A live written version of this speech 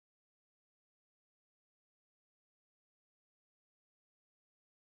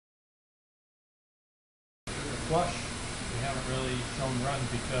flush, we haven't really shown run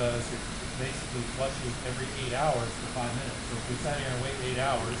because it basically flushes every 8 hours for 5 minutes. So if we sat here and wait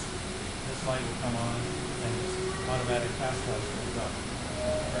 8 hours, this light will come on and this automatic fast flush goes up.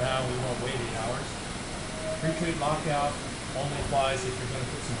 For now, we won't wait 8 hours. Pre-treat lockout only applies if you're going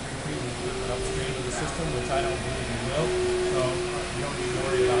to put some pre-treatment equipment upstream of the system, which I don't believe you will, so you don't need to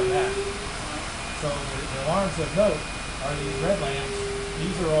worry about that. So the alarms of note are these red lamps.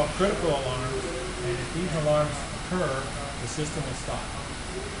 These are all critical alarms, and if these alarms occur, the system will stop.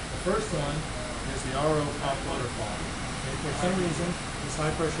 The first one is the RO pump motor fault. And for some reason, this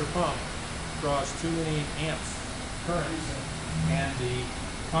high pressure pump draws too many amps currents, and the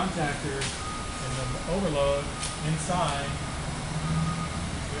contactor and the overload inside,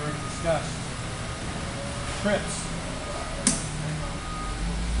 we already discussed, trips.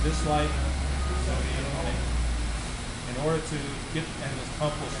 This light will be illuminated. In order to get, and this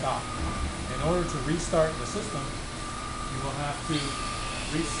pump will stop. In order to restart the system, you will have to,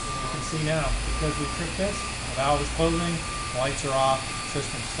 you can see now, because we tripped this, the valve is closing, lights are off,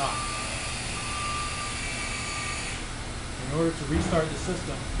 system stopped. In order to restart the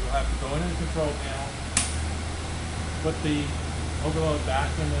system, you'll have to go into the control panel, put the overload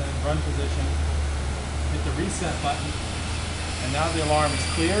back in the run position, hit the reset button, and now the alarm is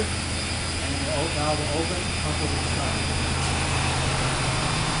cleared, and the valve will open, pump will restart.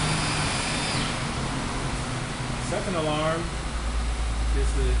 The second alarm is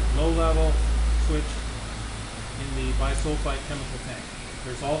the low-level switch in the bisulfite chemical tank.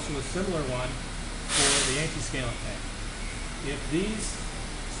 There's also a similar one for the anti-scalant tank. If these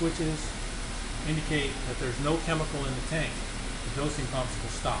switches indicate that there's no chemical in the tank, the dosing pumps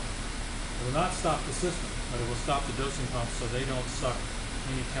will stop. It will not stop the system, but it will stop the dosing pumps so they don't suck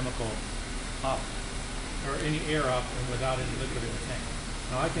any chemical up or any air up and without any liquid in the tank.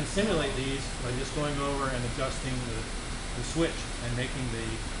 Now I can simulate these by just going over and adjusting the switch and making the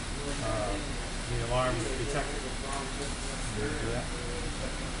alarm detected.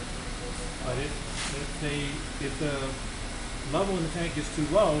 But if the level in the tank is too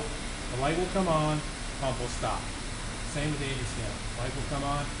low, the light will come on, pump will stop. Same with the anti-scalant. Light will come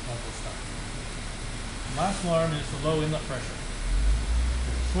on, pump will stop. The last alarm is the low inlet pressure.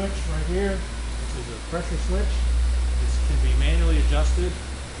 There's a switch right here. This is a pressure switch. This can be manually adjusted.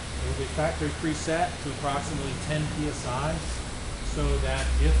 It will be factory preset to approximately 10 psi, so that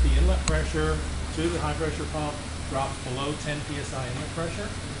if the inlet pressure to the high pressure pump drops below 10 psi inlet pressure,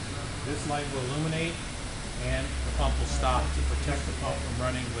 this light will illuminate and the pump will stop to protect the pump from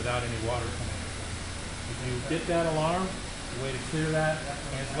running without any water coming in. If you get that alarm, the way to clear that,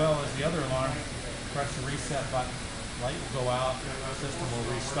 as well as the other alarm, press the reset button. Light will go out, the system will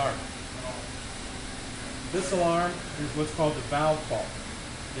restart. This alarm is what's called the valve fault.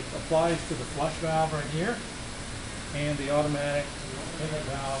 It applies to the flush valve right here and the automatic inlet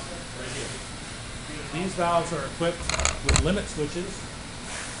valve right here. These valves are equipped with limit switches,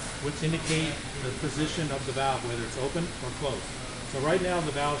 which indicate the position of the valve, whether it's open or closed. So right now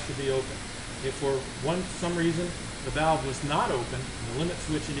the valve should be open. If for some reason the valve was not open, the limit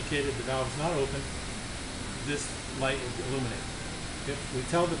switch indicated the valve is not open, this light will illuminate. If we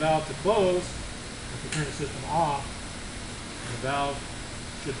tell the valve to close, if we turn the system off, the valve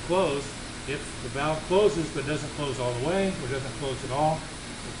should close. If the valve closes but doesn't close all the way or doesn't close at all,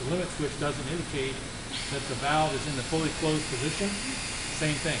 if the limit switch doesn't indicate that the valve is in the fully closed position,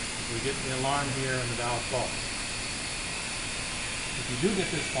 same thing. We get the alarm here and the valve fault. If you do get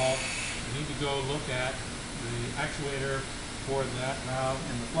this fault, you need to go look at the actuator for that valve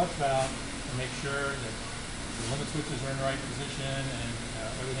and the flush valve and make sure that the limit switches are in the right position and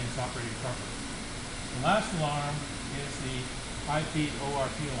everything's operating properly. The last alarm is the high-feed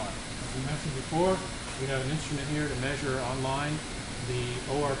ORP alarm. As we mentioned before, we have an instrument here to measure online the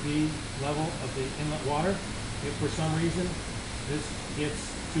ORP level of the inlet water. If for some reason this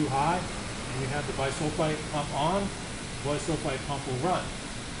gets too high and you have the bisulfite pump on, the bisulfite pump will run.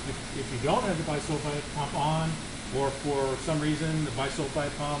 If you don't have the bisulfite pump on, or for some reason the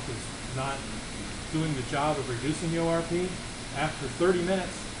bisulfite pump is not doing the job of reducing the ORP, after 30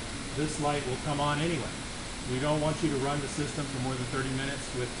 minutes this light will come on anyway. We don't want you to run the system for more than 30 minutes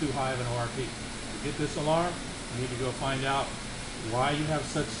with too high of an ORP. To get this alarm, you need to go find out why you have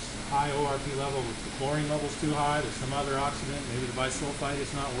such high ORP level. If the chlorine level is too high, there's some other oxidant, maybe the bisulfite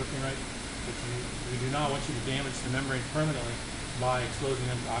is not working right. But we do not want you to damage the membrane permanently by exposing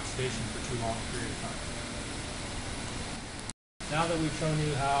them to oxidation for too long a period of time. Now that we've shown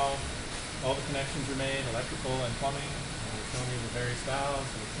you how all the connections are made, electrical and plumbing, and we've shown you the various valves,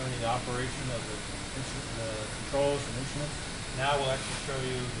 and we've shown you the operation of the controls and instruments, now we'll actually show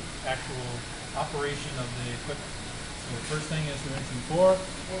you the actual operation of the equipment. So the first thing, as we mentioned before,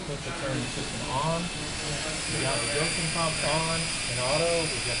 put the turn system on. We got the dosing pumps on in auto.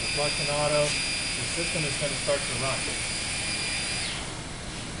 We've got the flush in auto. The system is going to start to run.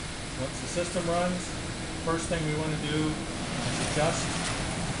 Once the system runs, first thing we want to do is adjust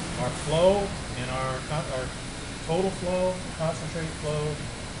our flow and our total flow, concentrate flow,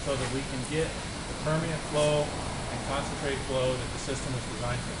 so that we can get the permeant flow and concentrate flow that the system was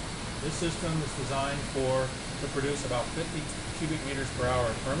designed for. This system is designed to produce about 50 cubic meters per hour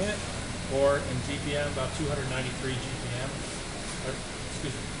of permeant, or in GPM about 293 GPM, or,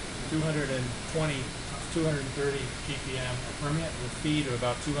 excuse me, 220, 230 GPM of permeant with feed of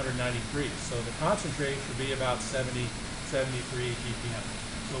about 293. So the concentrate should be about 73 GPM.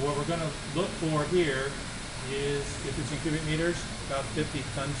 So what we're going to look for here is, if it's in cubic meters, about 50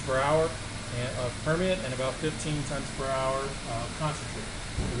 tons per hour of permeant and about 15 tons per hour of concentrate.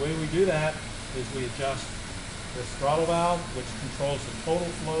 The way we do that is we adjust this throttle valve, which controls the total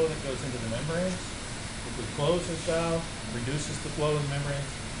flow that goes into the membranes. If we close this valve, it reduces the flow in the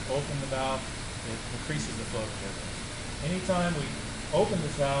membranes. Open the valve, it increases the flow to the membranes. Anytime we open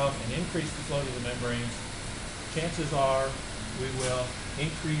this valve and increase the flow to the membranes, chances are we will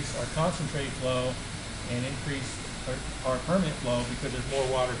increase our concentrate flow and increase our permeant flow because there's more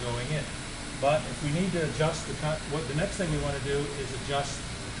water going in. But if we need to adjust the next thing we want to do is adjust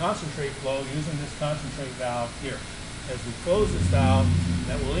the concentrate flow using this concentrate valve here. As we close this valve,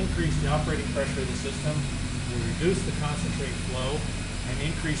 that will increase the operating pressure of the system, will reduce the concentrate flow, and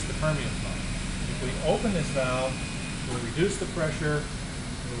increase the permeant flow. If we open this valve, we'll reduce the pressure,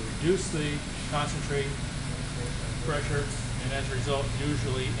 we'll reduce the concentrate pressure, and as a result,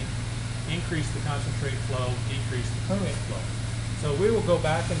 usually increase the concentrate flow, decrease the permeant flow. So we will go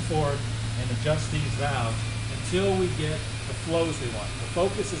back and forth and adjust these valves until we get the flows we want. The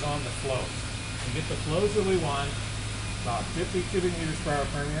focus is on the flows. We get the flows that we want, about 50 cubic meters per hour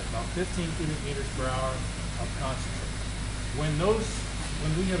permeant, about 15 cubic meters per hour of concentrate.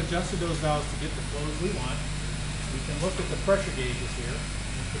 When we have adjusted those valves to get the flows we want, we can look at the pressure gauges here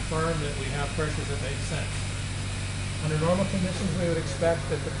and confirm that we have pressures that make sense. Under normal conditions, we would expect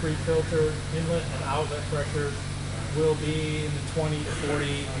that the pre-filter inlet and outlet pressure will be in the 20 to 40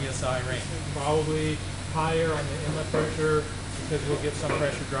 psi range. Probably higher on the inlet pressure because we'll get some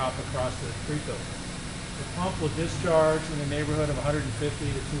pressure drop across the pre-filter. The pump will discharge in the neighborhood of 150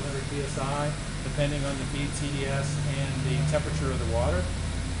 to 200 psi, depending on the feed TDS and the temperature of the water.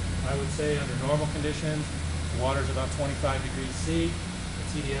 I would say under normal conditions, the water is about 25 degrees C, the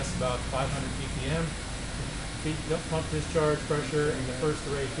TDS about 500 ppm. Feed pump discharge pressure and the first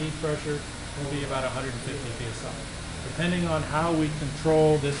array feed pressure will be about 150 psi. Depending on how we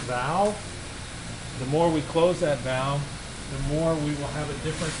control this valve, the more we close that valve, the more we will have a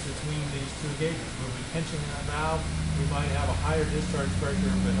difference between these two gauges. When we're pinching that valve, we might have a higher discharge pressure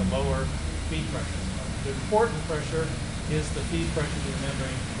but a lower feed pressure. The important pressure is the feed pressure to the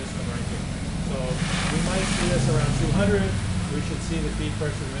membrane, this one right here. So we might see this around 200. We should see the feed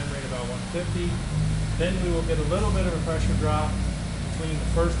pressure to the membrane about 150. Then we will get a little bit of a pressure drop between the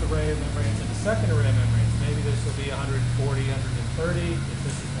first array of membranes and the second array of membranes. Maybe this will be 140, 130 if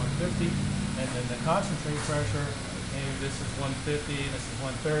this is 150. And then the concentrate pressure, maybe this is 150, this is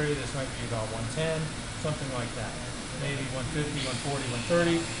 130, this might be about 110, something like that. Maybe 150, 140,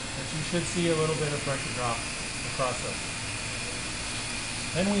 130, but you should see a little bit of pressure drop across those.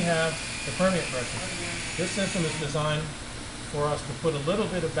 Then we have the permeant pressure. This system is designed for us to put a little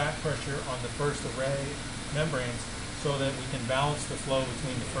bit of back pressure on the first array membranes so that we can balance the flow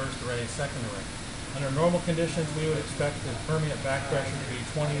between the first array and second array. Under normal conditions, we would expect the permeant back pressure to be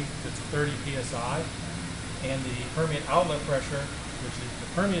 20 to 30 psi, and the permeant outlet pressure, which is the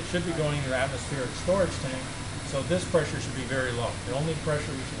permeant should be going into the atmospheric storage tank, so this pressure should be very low. The only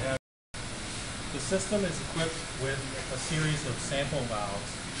pressure we should have. The system is equipped with a series of sample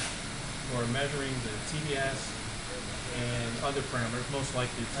valves for measuring the TDS and other parameters, most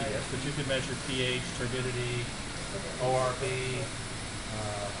likely TDS, but you can measure pH, turbidity, ORP,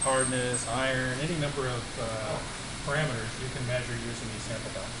 hardness, iron, any number of parameters you can measure using these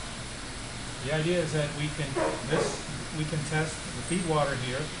sample valves. The idea is that we can test the feed water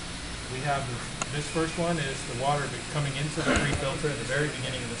here. We have this first one is the water coming into the pre-filter at the very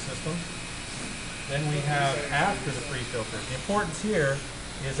beginning of the system. Then we have after the pre-filter. The importance here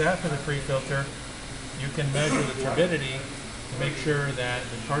is after the pre-filter, you can measure the turbidity to make sure that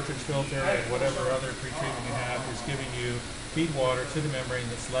the cartridge filter and whatever other pre-treatment you have is giving you feed water to the membrane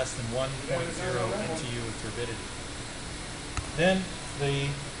that's less than 1.0 NTU of turbidity. Then the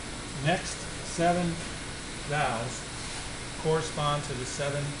next 7 valves correspond to the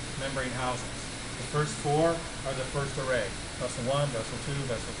 7 membrane housings. The first four are the first array. Vessel 1, vessel 2,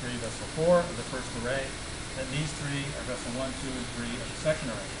 vessel 3, vessel 4 are the first array. And these three are vessel 1, 2, and 3 of the second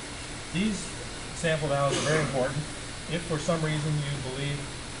array. These sample valves are very important. If for some reason you believe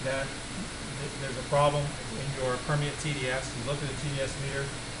that there's a problem in your permeate TDS, you look at the TDS meter,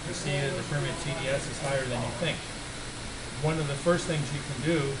 you see that the permeate TDS is higher than you think. One of the first things you can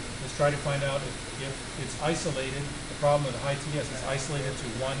do is try to find out if it's isolated, the problem with the high TDS is isolated to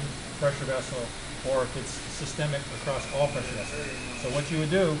one pressure vessel, or if it's systemic across all pressure vessels. So what you would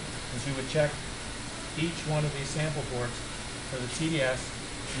do is you would check each one of these sample ports for the TDS.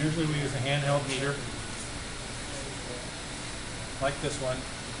 Usually we use a handheld meter, like this one.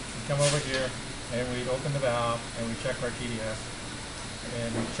 We come over here and we'd open the valve and we check our TDS, and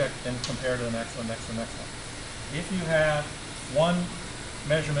we check and compare to the next one, next one, next one. If you have one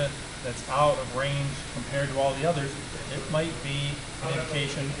measurement that's out of range compared to all the others, it might be an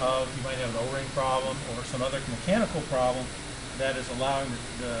indication of you might have an O-ring problem or some other mechanical problem that is allowing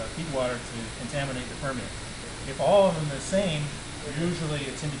the feed water to contaminate the permeate. If all of them are the same, usually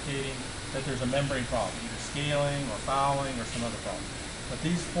it's indicating that there's a membrane problem, either scaling or fouling or some other problem. But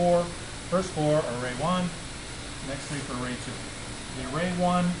these first four are array 1, next three for array 2. The array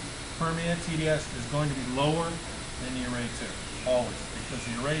 1 permeate TDS is going to be lower than the array 2, always, because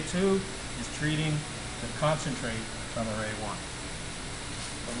the array 2 is treating the concentrate from array 1.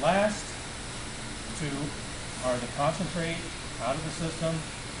 The last two are the concentrate out of the system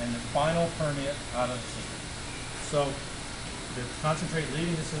and the final permeate out of the system. So the concentrate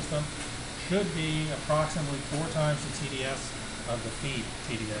leaving the system should be approximately 4 times the TDS of the feed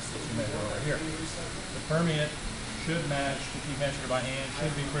TDS that you measure over here. The permeate should match, if you measure it by hand,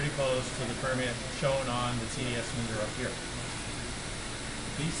 should be pretty close to the permeate shown on the TDS meter up here.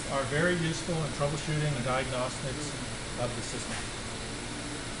 These are very useful in troubleshooting and diagnostics of the system.